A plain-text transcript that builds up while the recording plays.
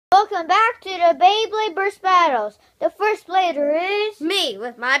welcome back to the Beyblade Burst Battles. The first blader is... me,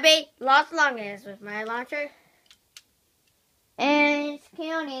 with my lost longest, with my launcher. And it's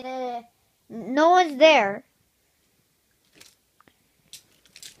Keone. No one's there.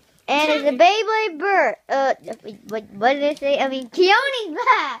 And it's a Beyblade Burst. What did I say? I mean, Keone's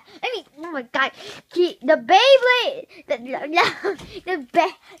back. I mean, oh my god. The Beyblade... The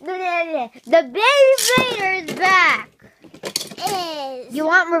Beyblader is back. You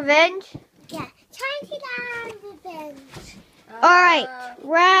want revenge? Yeah. Time to get revenge. Alright.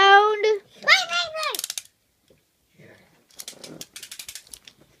 Round... Wait.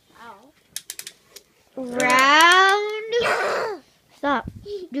 Round... Stop.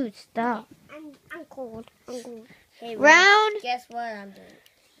 Dude, stop. I'm cold. Hey, Round... Guess what I'm doing?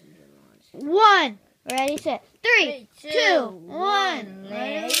 1. Ready, set. 3, 2, 1.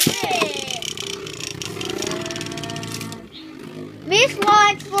 Let's Miss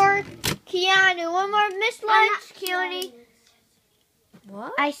launch for Keanu. One more miss launch, Keone.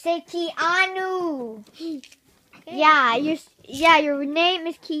 What? I say Keanu. Yeah, your name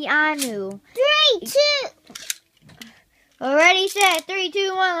is Keanu. 3, 2. Already set. 3,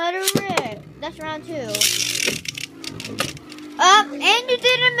 2, 1. Let her rip. That's round 2. Up, and you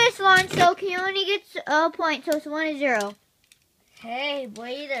did a miss launch, so Keone gets a point. So it's 1-0. Hey,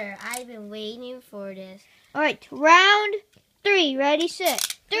 waiter, I've been waiting for this. All right, round 3. Ready,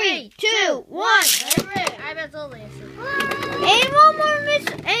 set. 3, 2, 1. I bet so listen. And one more miss,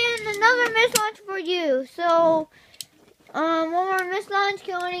 and another miss launch for you. So, one more miss launch,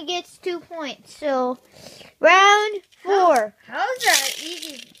 Keone gets 2 points. So, round 4. How's that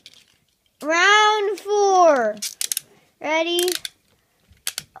easy? Round 4. Ready?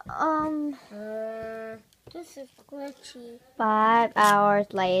 This is glitchy. 5 hours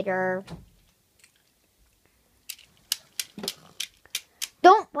later.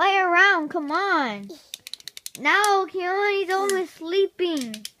 Don't play around, come on. Now Keone's almost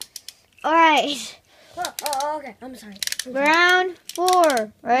sleeping. Alright. Oh, okay. I'm sorry. Round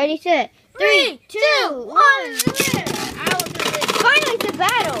 4. Ready, set. 3, 2, 1. Finally, it's a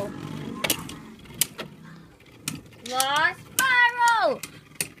battle. Lost Spiral!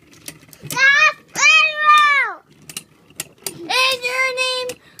 And your name,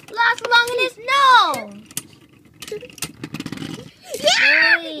 Lost Longinus? No!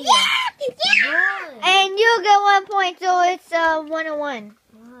 And you get 1 point, so it's 1-1.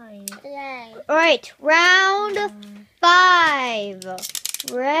 Alright, round 5.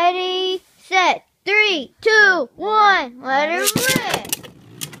 Ready, set. 3, 2, 1. Let her rip.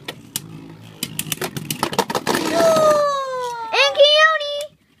 And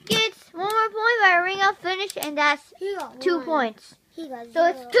Keone gets 1 more point by a ring out finish, and that's 2 points. So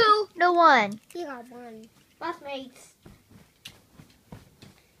it's 2-1. He got 1. Classmates.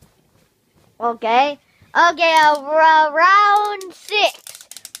 Okay. Round 6.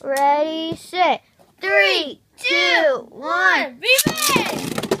 Ready, set. 3, 2, 1.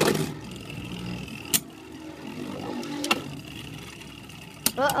 Revenge!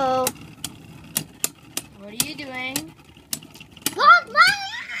 Uh-oh. What are you doing? Look, my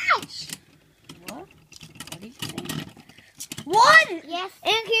eyes! What? What are you saying? 1! Yes.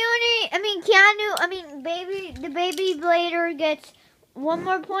 And the baby blader gets 1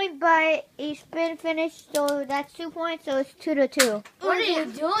 more point by a spin finish, so that's 2 points, so it's 2-2. What are you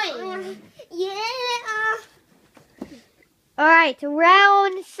doing? Yeah. Alright,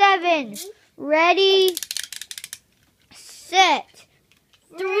 round 7. Ready, set.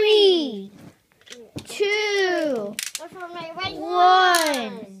 3, 2,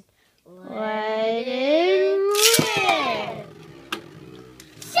 1. Let it rip.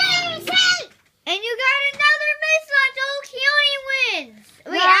 And you got another miss launch. Oh, Keone wins.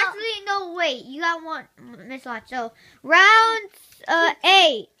 Wait, actually, no, wait. You got 1 miss launch. So, round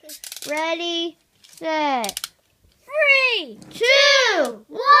 8. Ready, set. 3, 2,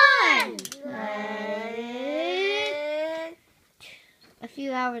 1. Let it. A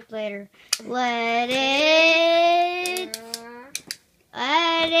few hours later. Let it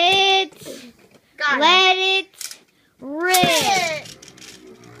rip.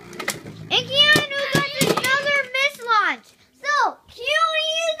 And Keanu got another miss launch. So, Keone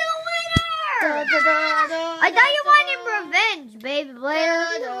is the winner. I thought you wanted revenge, baby.